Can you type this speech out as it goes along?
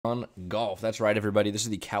On golf. That's right, everybody. This is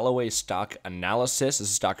the Callaway stock analysis. This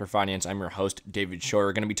is StockerFinance. I'm your host, David Shore.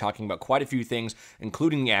 We're going to be talking about quite a few things,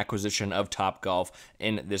 including the acquisition of TopGolf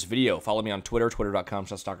in this video. Follow me on Twitter,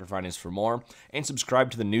 twitter.com/StockerFinance for more, and subscribe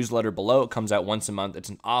to the newsletter below. It comes out once a month. It's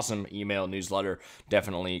an awesome email newsletter.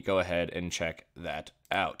 Definitely go ahead and check that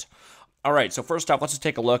out. All right, so first off, let's just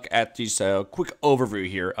take a look at this quick overview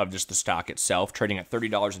here of just the stock itself, trading at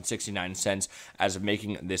 $30.69 as of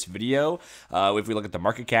making this video. If we look at the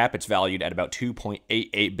market cap, it's valued at about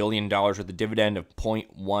 $2.88 billion with a dividend of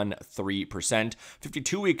 0.13%.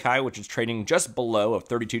 52-week high, which is trading just below of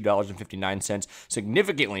 $32.59,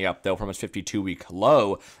 significantly up, though, from its 52-week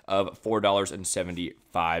low of $4.75.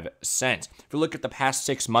 If we look at the past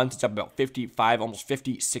 6 months, it's up about 55, almost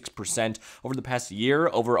 56% over the past year,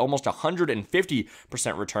 over almost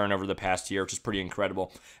 150% return over the past year, which is pretty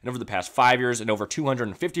incredible. And over the past 5 years, and over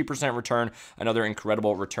 250% return, another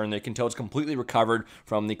incredible return. They can tell it's completely recovered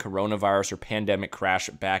from the coronavirus or pandemic crash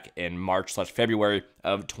back in March/February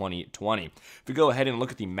of 2020. If we go ahead and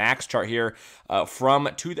look at the max chart here, from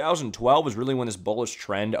 2012 was really when this bullish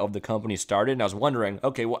trend of the company started. And I was wondering,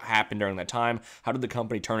 okay, what happened during that time? How did the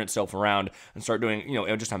company turn itself around and start doing,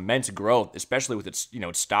 just immense growth, especially with its,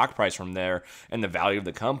 its stock price from there and the value of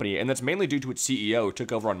the company? And that's mainly due to its CEO, who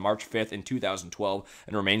took over on March 5th in 2012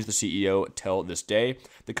 and remains the CEO till this day.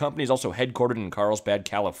 The company is also headquartered in Carlsbad,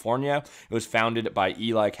 California. It was founded by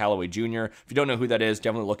ELY Callaway Jr. If you don't know who that is,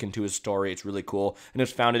 definitely look into his story. It's really cool. And it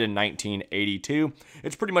was founded in 1982.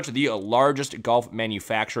 It's pretty much the largest golf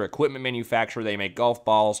manufacturer, equipment manufacturer. They make golf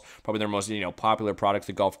balls, probably their most popular products,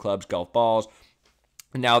 the golf clubs, golf balls.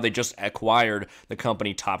 Now they just acquired the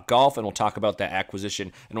company TopGolf, and we'll talk about that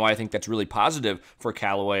acquisition and why I think that's really positive for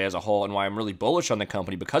Callaway as a whole and why I'm really bullish on the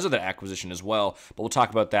company because of that acquisition as well. But we'll talk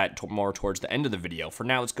about that more towards the end of the video. For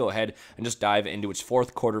now, let's go ahead and just dive into its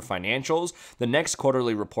fourth quarter financials. The next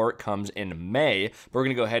quarterly report comes in May, but we're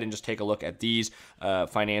going to go ahead and just take a look at these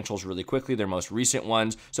financials really quickly, their most recent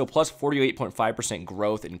ones. So plus 48.5%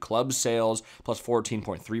 growth in club sales, plus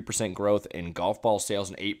 14.3% growth in golf ball sales,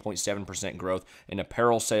 and 8.7% growth in apparel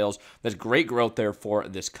sales. That's great growth there for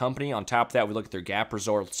this company. On top of that, we look at their GAAP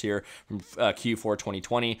results here from Q4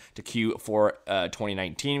 2020 to Q4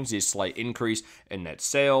 2019. We see a slight increase in net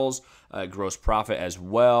sales, gross profit as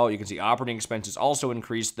well. You can see operating expenses also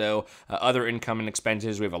increased, though. Other income and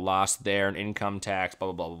expenses, we have a loss there, and income tax,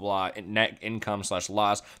 blah, blah, blah, blah, blah. Net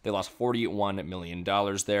income/loss, they lost $41 million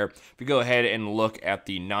there. If you go ahead and look at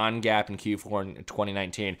the non-GAAP in Q4 in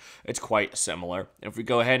 2019, it's quite similar. If we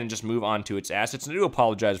go ahead and just move on to its assets, and I do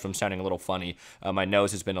apologize if I'm sounding a little funny. My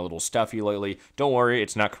nose has been a little stuffy lately. Don't worry,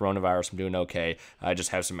 it's not coronavirus. I'm doing okay. I just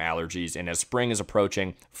have some allergies, and as spring is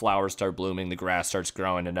approaching, flowers start blooming, the grass starts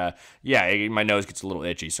growing, and yeah, my nose gets a little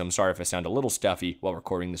itchy, so I'm sorry if I sound a little stuffy while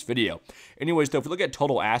recording this video. Anyways, though, if we look at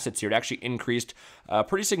total assets here, it actually increased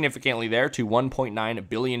pretty significantly there to $1.9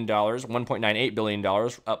 billion, $1.98 billion,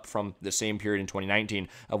 up from the same period in 2019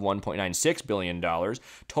 of $1.96 billion.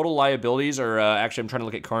 Total liabilities are, actually, I'm trying to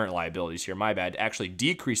look at current liabilities here, my bad, actually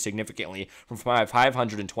decreased significantly from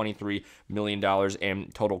 $523 million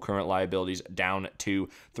in total current liabilities down to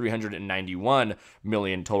 $391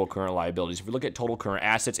 million total current liabilities. If we look at total current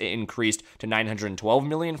assets, it increased to $912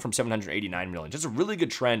 million from $789 million. Just a really good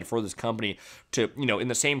trend for this company to, in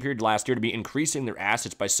the same period last year, to be increasing their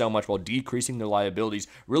assets by so much while decreasing their liabilities,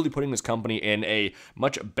 really putting this company in a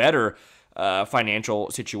much better financial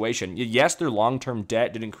situation. Yes, their long-term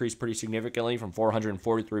debt did increase pretty significantly from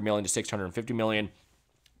 $443 million to $650 million.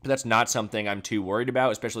 But that's not something I'm too worried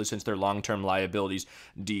about, especially since their long-term liabilities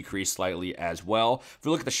decreased slightly as well. If we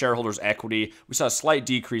look at the shareholders' equity, we saw a slight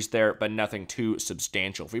decrease there, but nothing too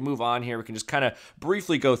substantial. If we move on here, we can just kind of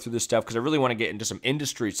briefly go through this stuff because I really want to get into some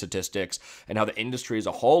industry statistics and how the industry as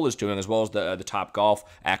a whole is doing, as well as the TopGolf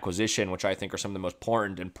acquisition, which I think are some of the most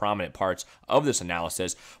important and prominent parts of this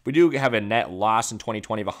analysis. We do have a net loss in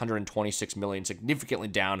 2020 of $126 million, significantly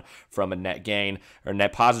down from a net gain or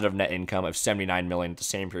net positive net income of $79 million at the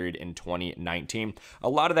same period in 2019. A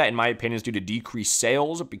lot of that, in my opinion, is due to decreased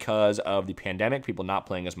sales because of the pandemic, people not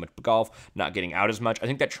playing as much golf, not getting out as much. I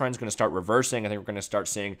think that trend's going to start reversing. I think we're going to start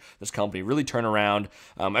seeing this company really turn around.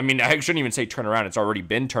 I shouldn't even say turn around. It's already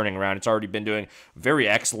been turning around. It's already been doing very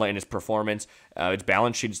excellent in its performance. Its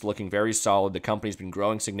balance sheet is looking very solid. The company's been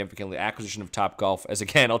growing significantly. Acquisition of TopGolf, as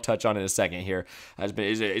again, I'll touch on in a second here,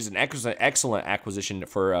 is an excellent acquisition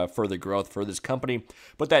for further growth for this company.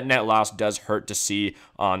 But that net loss does hurt to see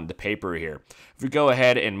on the paper here. If we go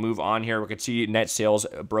ahead and move on here, we can see net sales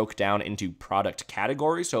broke down into product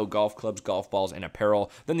categories. So golf clubs, golf balls, and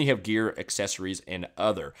apparel. Then you have gear, accessories, and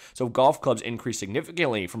other. So golf clubs increased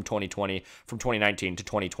significantly from 2019 to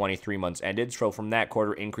 2020, 3 months ended. So from that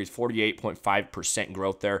quarter, increased 48.5%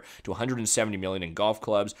 growth there to 170 million in golf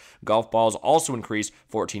clubs. Golf balls also increased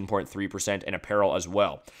 14.3%, and apparel as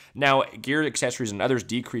well. Now, gear, accessories, and others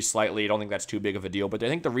decreased slightly. I don't think that's too big of a deal, but I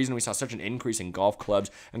think the reason we saw such an increase in golf clubs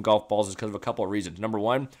and golf balls is because of a couple of reasons. Number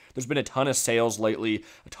one, there's been a ton of sales lately,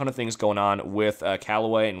 a ton of things going on with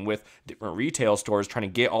Callaway and with different retail stores trying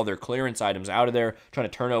to get all their clearance items out of there, trying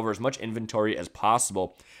to turn over as much inventory as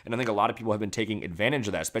possible. And I think a lot of people have been taking advantage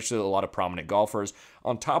of that, especially a lot of prominent golfers.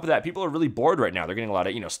 On top of that, people are really bored right now. They're getting a lot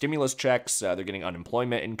of, stimulus checks. They're getting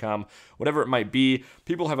unemployment income, whatever it might be.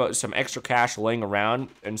 People have some extra cash laying around,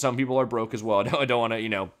 and some people are broke as well. I don't want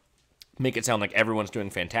to, make it sound like everyone's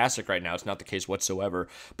doing fantastic right now. It's not the case whatsoever.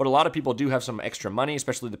 But a lot of people do have some extra money,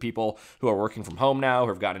 especially the people who are working from home now, who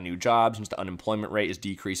have gotten new jobs, since the unemployment rate is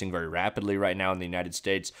decreasing very rapidly right now in the United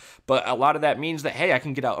States. But a lot of that means that, hey, I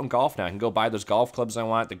can get out and golf now. I can go buy those golf clubs I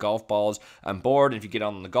want, the golf balls. I'm bored. And if you get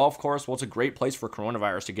on the golf course, well, it's a great place for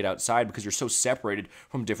coronavirus to get outside because you're so separated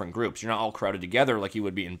from different groups. You're not all crowded together like you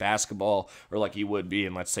would be in basketball or like you would be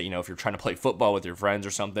in, let's say, if you're trying to play football with your friends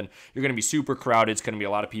or something. You're going to be super crowded. It's going to be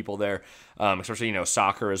a lot of people there. Especially,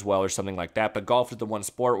 soccer as well or something like that. But golf is the one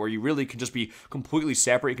sport where you really can just be completely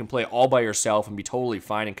separate. You can play all by yourself and be totally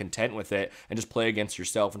fine and content with it and just play against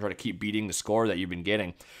yourself and try to keep beating the score that you've been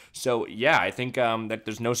getting. So, yeah, I think that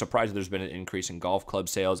there's no surprise that there's been an increase in golf club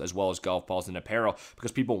sales as well as golf balls and apparel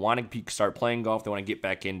because people want to start playing golf. They want to get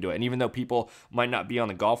back into it. And even though people might not be on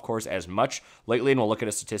the golf course as much lately, and we'll look at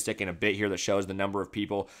a statistic in a bit here that shows the number of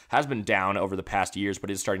people has been down over the past years, but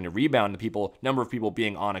is starting to rebound. The number of people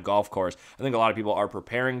being on a golf course. I think a lot of people are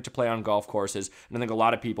preparing to play on golf courses, and I think a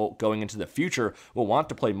lot of people going into the future will want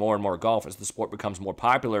to play more and more golf as the sport becomes more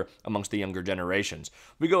popular amongst the younger generations.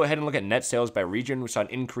 We go ahead and look at net sales by region. We saw an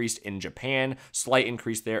increase in Japan, slight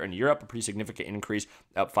increase there in Europe, a pretty significant increase,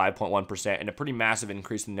 up 5.1%, and a pretty massive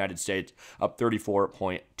increase in the United States, up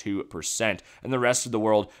 34.2%. And the rest of the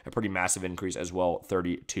world, a pretty massive increase as well,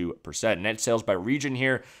 32%. Net sales by region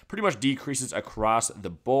here pretty much decreases across the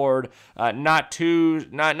board. Not too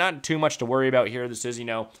much to worry about here. This is,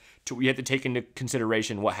 we have to take into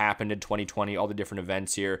consideration what happened in 2020, all the different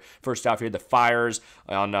events here. First off, you had the fires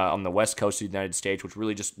on the west coast of the United States, which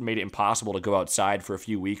really just made it impossible to go outside for a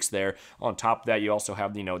few weeks there. On top of that, you also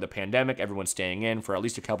have, the pandemic, everyone staying in for at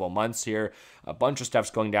least a couple of months here. A bunch of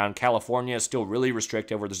stuff's going down. California is still really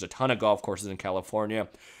restrictive, where there's a ton of golf courses in California.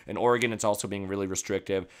 In Oregon, it's also being really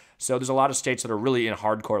restrictive. So there's a lot of states that are really in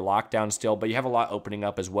hardcore lockdown still, but you have a lot opening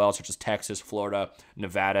up as well, such as Texas, Florida,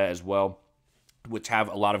 Nevada as well, which have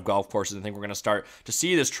a lot of golf courses. I think we're going to start to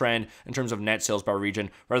see this trend in terms of net sales by region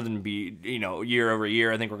rather than be, year over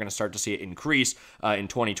year. I think we're going to start to see it increase in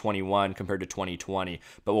 2021 compared to 2020,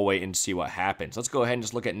 but we'll wait and see what happens. Let's go ahead and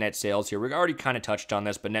just look at net sales here. We've already kind of touched on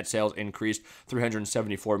this, but net sales increased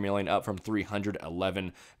 $374 million, up from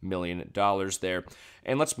 $311 million there.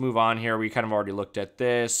 And let's move on here. We kind of already looked at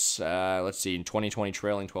this. Let's see, in 2020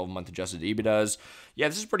 trailing 12-month adjusted EBITDAs. Yeah,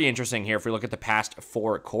 this is pretty interesting here. If we look at the past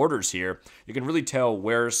 4 quarters here, you can really tell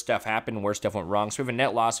where stuff happened and where stuff went wrong. So we have a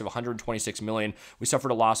net loss of $126 million. We suffered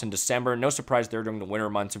a loss in December. No surprise there during the winter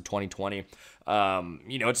months of 2020.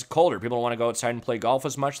 It's colder. People don't want to go outside and play golf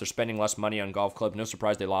as much. They're spending less money on golf clubs. No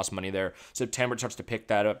surprise they lost money there. September starts to pick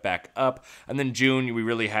that up back up. And then June, we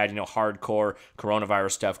really had, hardcore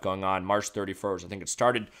coronavirus stuff going on. March 31st, I think it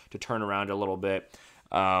started to turn around a little bit.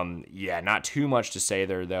 Not too much to say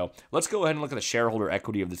there, though. Let's go ahead and look at the shareholder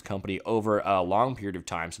equity of this company over a long period of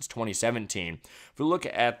time, since 2017. If we look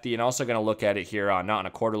at and also going to look at it here, not on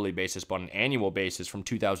a quarterly basis, but on an annual basis from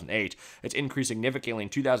 2008, it's increased significantly. In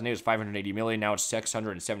 2008, it was $580 million. Now it's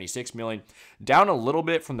 $676 million. Down a little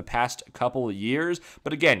bit from the past couple of years,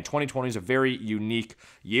 but again, 2020 is a very unique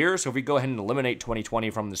year. So if we go ahead and eliminate 2020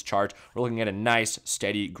 from this chart, we're looking at a nice,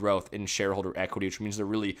 steady growth in shareholder equity, which means they're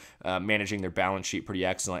really managing their balance sheet pretty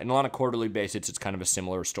excellent. And on a quarterly basis, it's kind of a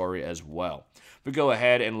similar story as well. If we go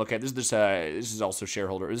ahead and look at this is also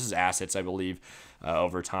this is assets, I believe,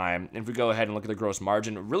 over time. And if we go ahead and look at the gross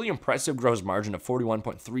margin, really impressive gross margin of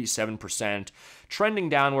 41.37%, trending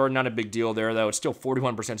downward, not a big deal there, though. It's still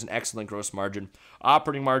 41%, it's an excellent gross margin.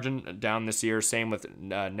 Operating margin down this year, same with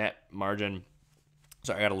net margin.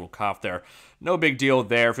 Sorry, I got a little cough there. No big deal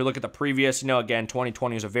there. If you look at the previous, again,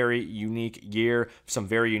 2020 was a very unique year, some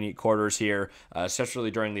very unique quarters here,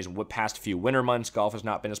 especially during these past few winter months. Golf has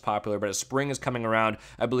not been as popular, but as spring is coming around,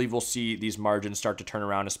 I believe we'll see these margins start to turn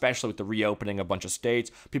around, especially with the reopening of a bunch of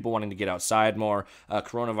states, people wanting to get outside more,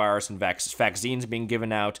 coronavirus and vaccines being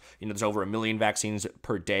given out. There's over 1 million vaccines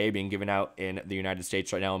per day being given out in the United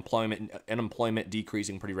States right now. Unemployment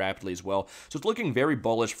decreasing pretty rapidly as well. So it's looking very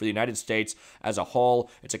bullish for the United States as a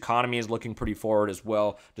whole. Its economy is looking pretty forward as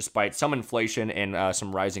well, despite some inflation and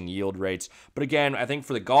some rising yield rates. But again, I think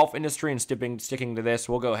for the golf industry, and sticking to this,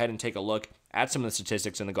 we'll go ahead and take a look at some of the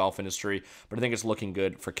statistics in the golf industry, but I think it's looking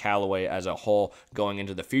good for Callaway as a whole going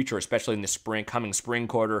into the future, especially in the coming spring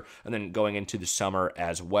quarter, and then going into the summer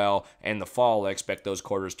as well. And the fall, I expect those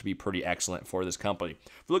quarters to be pretty excellent for this company.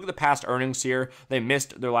 If we look at the past earnings here, they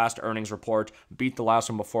missed their last earnings report, beat the last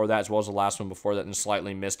one before that, as well as the last one before that, and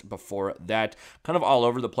slightly missed before that. Kind of all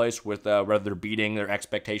over the place with whether they're beating their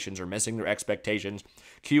expectations or missing their expectations.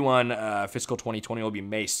 Q1 fiscal 2020 will be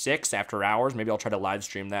May 6th after hours. Maybe I'll try to live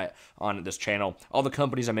stream that on this channel. All the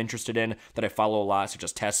companies I'm interested in that I follow a lot, such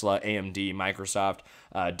as Tesla, AMD, Microsoft,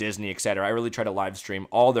 Disney, etc. I really try to live stream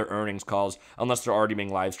all their earnings calls unless they're already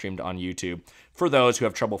being live streamed on YouTube for those who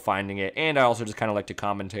have trouble finding it. And I also just kind of like to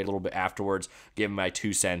commentate a little bit afterwards, give my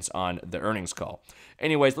 2 cents on the earnings call.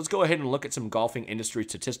 Anyways, let's go ahead and look at some golfing industry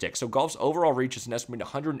statistics. So golf's overall reach is an estimated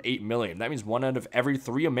 108 million. That means 1 out of every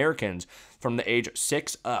 3 Americans from the age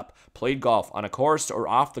 6 up played golf on a course or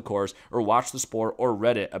off the course or watched the sport or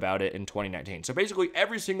read it about it in 2019. So basically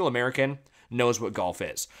every single American knows what golf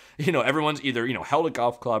is. Everyone's either, held a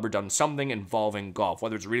golf club or done something involving golf,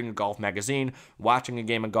 whether it's reading a golf magazine, watching a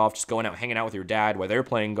game of golf, just going out, hanging out with your dad while they're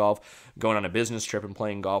playing golf, going on a business trip and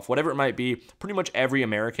playing golf, whatever it might be. Pretty much every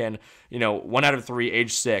American, 1 out of 3,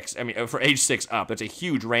 age 6. For age 6 up, that's a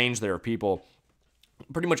huge range there of people.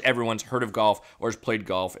 Pretty much everyone's heard of golf or has played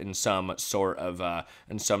golf in some sort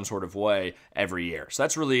of way every year. So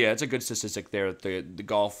that's really it's a good statistic there that the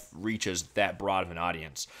golf reaches that broad of an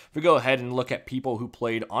audience. If we go ahead and look at people who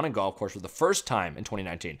played on a golf course for the first time in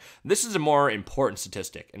 2019, this is a more important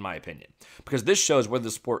statistic in my opinion, because this shows whether the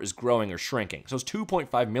sport is growing or shrinking. So it's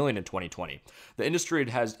 2.5 million in 2020. The industry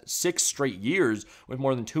has 6 straight years with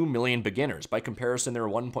more than 2 million beginners. By comparison, there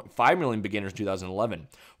were 1.5 million beginners in 2011.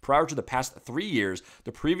 Prior to the past 3 years,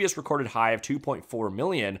 the previous recorded high of 2.4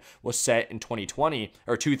 million was set in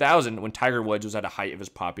 2000 when Tiger Woods was at a height of his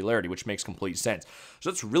popularity, which makes complete sense. So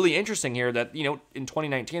it's really interesting here that, in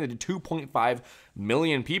 2019, they did 2.5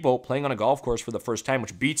 million people playing on a golf course for the first time,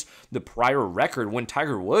 which beats the prior record when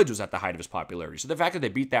Tiger Woods was at the height of his popularity. So the fact that they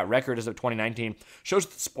beat that record as of 2019 shows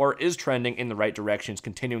that the sport is trending in the right direction. It's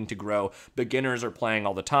continuing to grow. Beginners are playing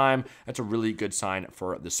all the time. That's a really good sign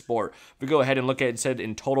for the sport. If we go ahead and look at it, said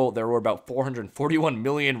in total, there were about 441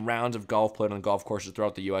 million rounds of golf played on golf courses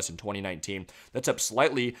throughout the U.S. in 2019. That's up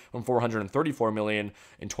slightly from 434 million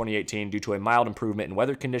in 2018 due to a mild improvement in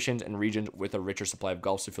weather conditions and regions with a richer supply of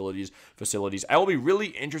golf facilities. It will be really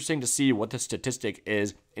interesting to see what the statistic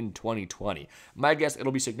is in 2020. My guess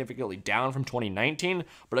it'll be significantly down from 2019,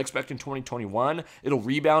 but I expect in 2021 it'll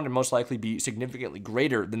rebound and most likely be significantly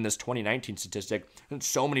greater than this 2019 statistic, since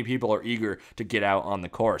so many people are eager to get out on the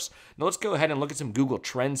course. Now let's go ahead and look at some Google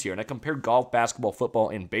Trends here, and I compared golf, basketball, football,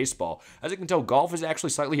 and baseball. As you can tell, golf is actually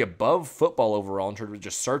slightly above football overall in terms of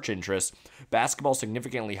just search interest. Basketball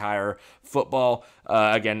significantly higher. Football,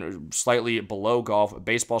 again, slightly below golf.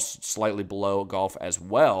 Baseball slightly below golf as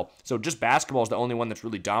well. So just basketball is the only one that's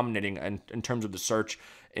really dominating in terms of the search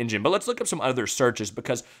engine. But let's look up some other searches,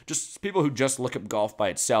 because just people who just look up golf by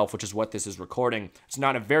itself, which is what this is recording, it's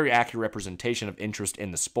not a very accurate representation of interest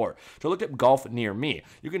in the sport. So I looked up golf near me.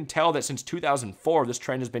 You can tell that since 2004, this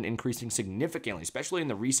trend has been increasing significantly, especially in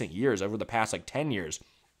the recent years, over the past 10 years.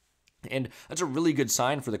 And that's a really good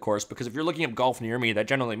sign for the course, because if you're looking at golf near me, that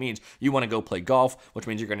generally means you want to go play golf, which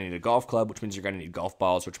means you're going to need a golf club, which means you're going to need golf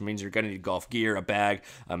balls, which means you're going to need golf gear, a bag,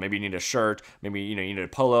 maybe you need a shirt, maybe you need a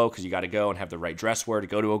polo because you got to go and have the right dress wear to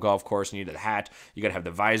go to a golf course. You need a hat, you got to have the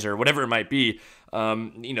visor, whatever it might be.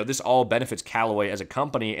 This all benefits Callaway as a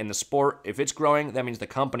company, and the sport, if it's growing, that means the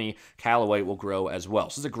company, Callaway, will grow as well.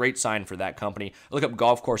 So this is a great sign for that company. I look up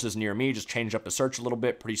golf courses near me, just change up the search a little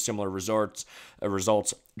bit, pretty similar results.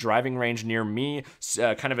 Driving range near me,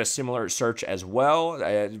 kind of a similar search as well,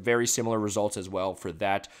 very similar results as well for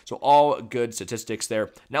that. So all good statistics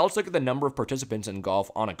there. Now let's look at the number of participants in golf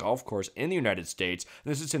on a golf course in the United States.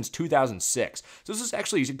 And this is since 2006. So this is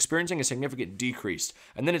actually experiencing a significant decrease,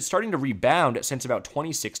 and then it's starting to rebound since since about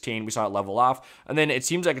 2016. We saw it level off, and then it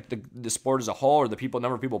seems like the sport as a whole, or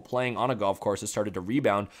number of people playing on a golf course, has started to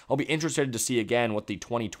rebound. I'll be interested to see again what the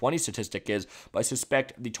 2020 statistic is, but I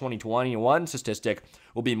suspect the 2021 statistic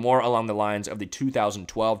will be more along the lines of the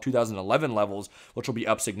 2012, 2011 levels, which will be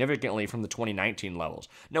up significantly from the 2019 levels.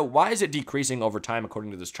 Now, why is it decreasing over time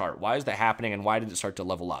according to this chart? Why is that happening, and why did it start to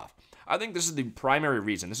level off? I think this is the primary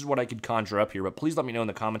reason. This is what I could conjure up here, but please let me know in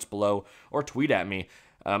the comments below or tweet at me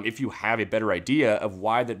if you have a better idea of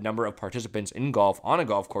why the number of participants in golf on a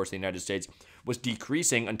golf course in the United States was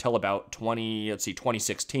decreasing until about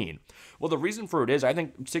 2016. Well, the reason for it is, I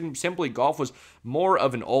think simply golf was more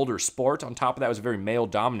of an older sport. On top of that, it was a very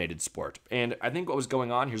male-dominated sport. And I think what was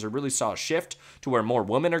going on here is I really saw a shift to where more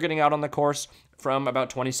women are getting out on the course from about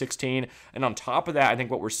 2016. And on top of that, I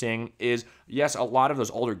think what we're seeing is, yes, a lot of those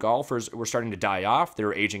older golfers were starting to die off. They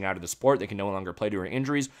were aging out of the sport. They can no longer play due to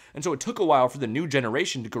injuries. And so it took a while for the new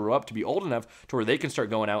generation to grow up to be old enough to where they can start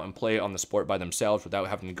going out and play on the sport by themselves without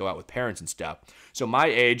having to go out with parents and stuff. So my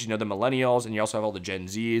age, the millennials, and you also have all the Gen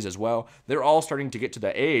Zs as well, they're all starting to get to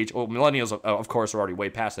the age, well, millennials, of course, are already way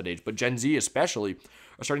past that age, but Gen Z especially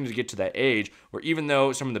are starting to get to that age where even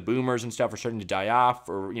though some of the boomers and stuff are starting to die off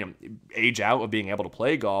or, age out of being able to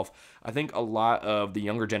play golf, I think a lot of the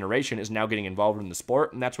younger generation is now getting involved in the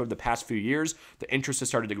sport, and that's where the past few years, the interest has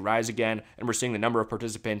started to rise again, and we're seeing the number of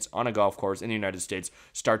participants on a golf course in the United States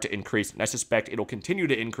start to increase, and I suspect it'll continue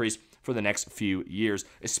to increase for the next few years,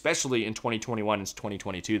 especially in 2021 and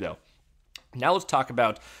 2022, though. Now let's talk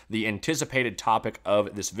about the anticipated topic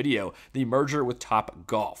of this video, the merger with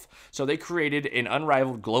TopGolf. So they created an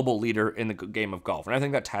unrivaled global leader in the game of golf, and I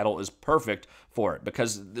think that title is perfect for it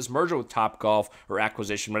because this merger with TopGolf or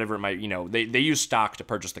acquisition, whatever it might, they use stock to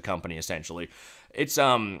purchase the company essentially. It's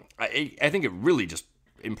I think it really just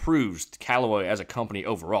improves Callaway as a company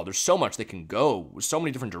overall. There's so much they can go, so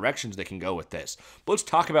many different directions they can go with this. But let's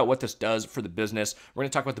talk about what this does for the business. We're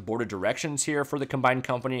going to talk about the board of directions here for the combined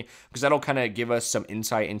company because that'll kind of give us some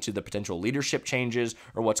insight into the potential leadership changes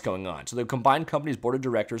or what's going on. So the combined company's board of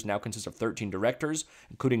directors now consists of 13 directors,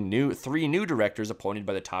 including 3 new directors appointed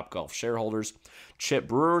by the TopGolf shareholders. Chip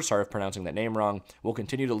Brewer, sorry if pronouncing that name wrong, will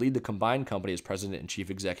continue to lead the combined company as president and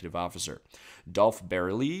chief executive officer. Dolph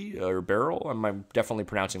Barrel, I'm definitely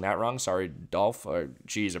pronouncing that wrong. Sorry, Dolph.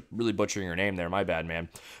 Geez, I'm really butchering your name there. My bad, man.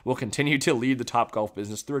 Will continue to lead the TopGolf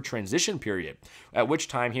business through a transition period, at which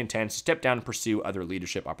time he intends to step down and pursue other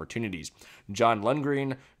leadership opportunities. John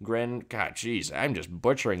Lundgren, I'm just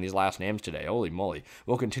butchering these last names today. Holy moly.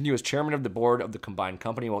 Will continue as chairman of the board of the combined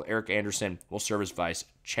company, while Eric Anderson will serve as vice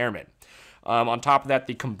chairman. On top of that,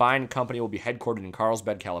 the combined company will be headquartered in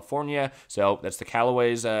Carlsbad, California. So that's the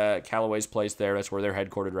Callaway's place there. That's where they're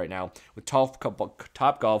headquartered right now, with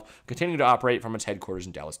TopGolf continuing to operate from its headquarters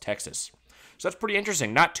in Dallas, Texas. So that's pretty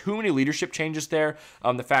interesting. Not too many leadership changes there.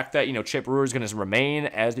 The fact that, Chip Brewer is going to remain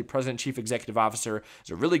as the president chief executive officer is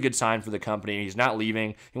a really good sign for the company. He's not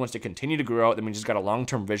leaving. He wants to continue to grow. That means he's got a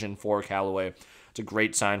long-term vision for Callaway. It's a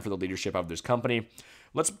great sign for the leadership of this company.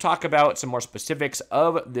 Let's talk about some more specifics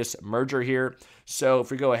of this merger here. So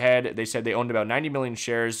if we go ahead, they said they owned about 90 million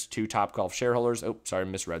shares to TopGolf shareholders. Oh, sorry,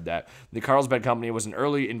 misread that. The Carlsbad company was an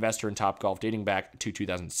early investor in TopGolf dating back to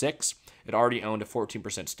 2006. It already owned a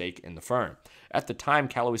 14% stake in the firm. At the time,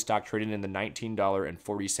 Callaway stock traded in the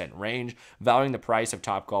 $19.40 range, valuing the price of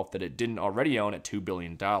TopGolf that it didn't already own at $2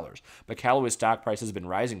 billion. But Callaway's stock price has been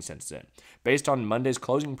rising since then. Based on Monday's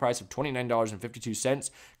closing price of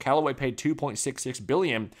 $29.52, Callaway paid $2.66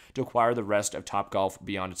 billion to acquire the rest of TopGolf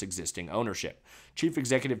beyond its existing ownership. Chief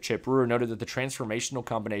Executive Chip Brewer noted that the transformational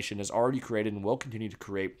combination has already created and will continue to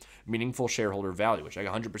create meaningful shareholder value, which I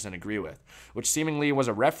 100% agree with, which seemingly was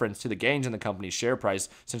a reference to the gains in the company's share price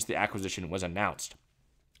since the acquisition was announced.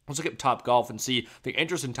 Let's look at TopGolf and see the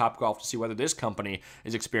interest in TopGolf to see whether this company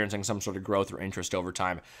is experiencing some sort of growth or interest over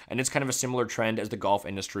time. And it's kind of a similar trend as the golf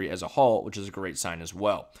industry as a whole, which is a great sign as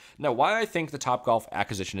well. Now, why I think the TopGolf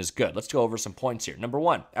acquisition is good. Let's go over some points here. Number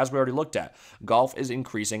one, as we already looked at, golf is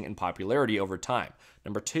increasing in popularity over time.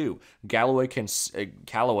 Number two, Callaway can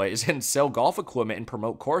sell golf equipment and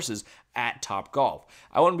promote courses at TopGolf.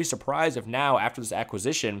 I wouldn't be surprised if now, after this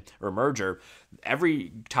acquisition or merger,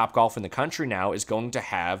 every TopGolf in the country now is going to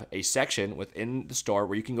have a section within the store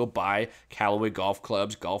where you can go buy Callaway golf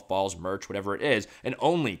clubs, golf balls, merch, whatever it is, and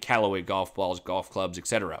only Callaway golf balls, golf clubs,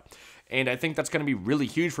 etc. And I think that's going to be really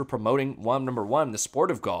huge for promoting, number one, the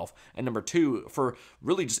sport of golf, and number two, for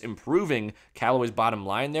really just improving Callaway's bottom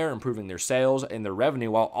line there, improving their sales and their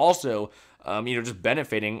revenue, while also, just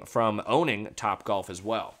benefiting from owning TopGolf as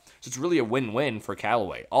well. So it's really a win-win for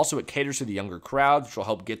Callaway. Also, it caters to the younger crowd, which will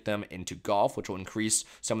help get them into golf, which will increase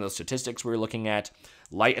some of those statistics we were looking at.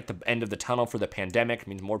 Light at the end of the tunnel for the pandemic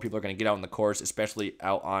means more people are going to get out on the course, especially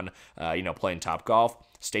out on, playing TopGolf.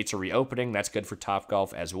 States are reopening. That's good for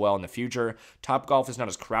TopGolf as well in the future. TopGolf is not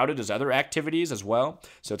as crowded as other activities as well,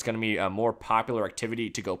 so it's going to be a more popular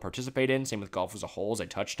activity to go participate in. Same with golf as a whole, as I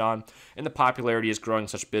touched on. And the popularity is growing,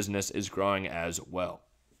 such business is growing as well.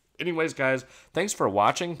 Anyways, guys, thanks for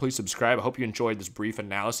watching. Please subscribe. I hope you enjoyed this brief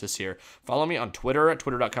analysis here. Follow me on Twitter at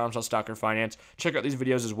twitter.com/StockerFinance. Check out these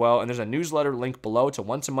videos as well. And there's a newsletter link below. It's a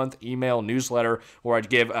once-a-month email newsletter where I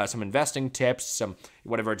give some investing tips,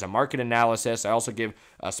 it's a market analysis. I also give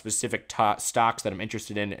specific stocks that I'm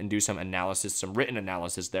interested in and do some analysis, some written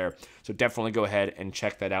analysis there. So definitely go ahead and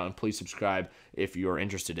check that out. And please subscribe if you're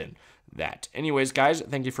interested in that. Anyways, guys,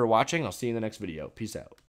 thank you for watching. I'll see you in the next video. Peace out.